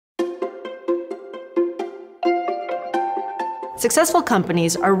Successful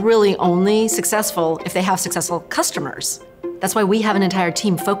companies are really only successful if they have successful customers. That's why we have an entire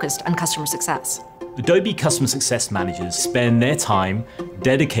team focused on customer success. Adobe customer success managers spend their time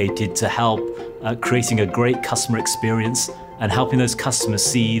dedicated to help creating a great customer experience and helping those customers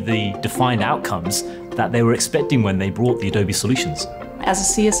see the defined outcomes that they were expecting when they bought the Adobe solutions. As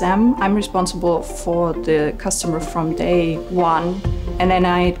a CSM, I'm responsible for the customer from day one, and then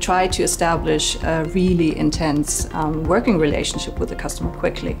I try to establish a really intense working relationship with the customer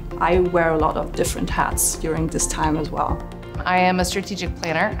quickly. I wear a lot of different hats during this time as well. I am a strategic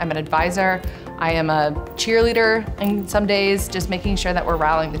planner, I'm an advisor, I am a cheerleader in some days, just making sure that we're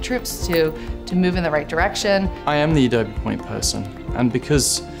rallying the troops to move in the right direction. I am the Adobe point person, and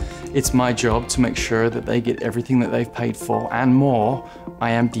because it's my job to make sure that they get everything that they've paid for and more, I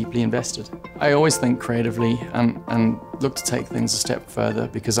am deeply invested. I always think creatively and look to take things a step further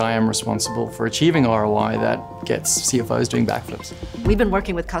because I am responsible for achieving ROI that gets CFOs doing backflips. We've been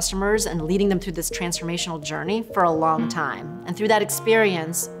working with customers and leading them through this transformational journey for a long time. And through that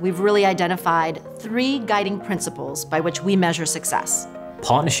experience, we've really identified 3 guiding principles by which we measure success: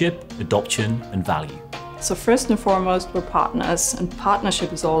 Partnership, adoption, and value. So first and foremost, we're partners, and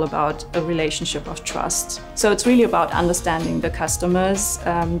partnership is all about a relationship of trust. So it's really about understanding the customers,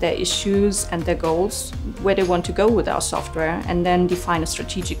 their issues and their goals, where they want to go with our software, and then define a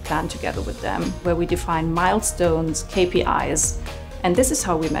strategic plan together with them, where we define milestones, KPIs, and this is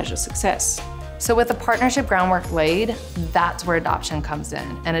how we measure success. So with the partnership groundwork laid, that's where adoption comes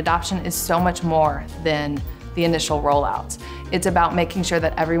in. And adoption is so much more than the initial rollouts. It's about making sure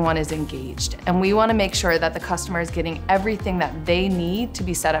that everyone is engaged. And we want to make sure that the customer is getting everything that they need to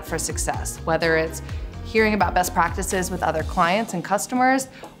be set up for success, whether it's hearing about best practices with other clients and customers,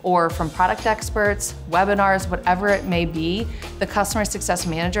 or from product experts, webinars, whatever it may be. The customer success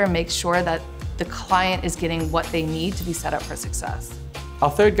manager makes sure that the client is getting what they need to be set up for success.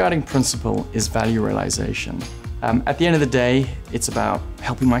 Our third guiding principle is value realization. At the end of the day, it's about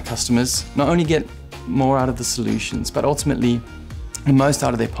helping my customers not only get more out of the solutions, but ultimately the most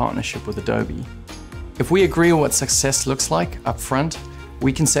out of their partnership with Adobe. If we agree on what success looks like up front,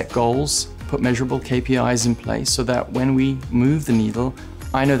 we can set goals, put measurable KPIs in place so that when we move the needle,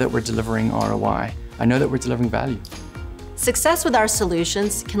 I know that we're delivering ROI. I know that we're delivering value. Success with our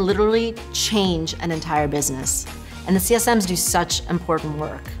solutions can literally change an entire business. And the CSMs do such important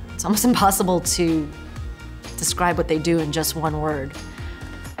work. It's almost impossible to describe what they do in just one word.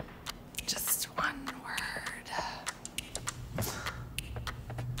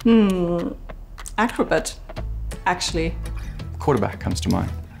 Acrobat, actually. Quarterback comes to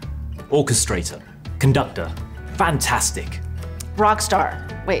mind. Orchestrator, conductor, fantastic.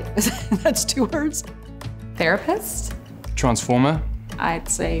 Rockstar. Wait, that's 2 words? Therapist? Transformer. I'd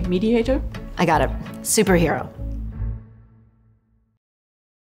say mediator. I got it. Superhero.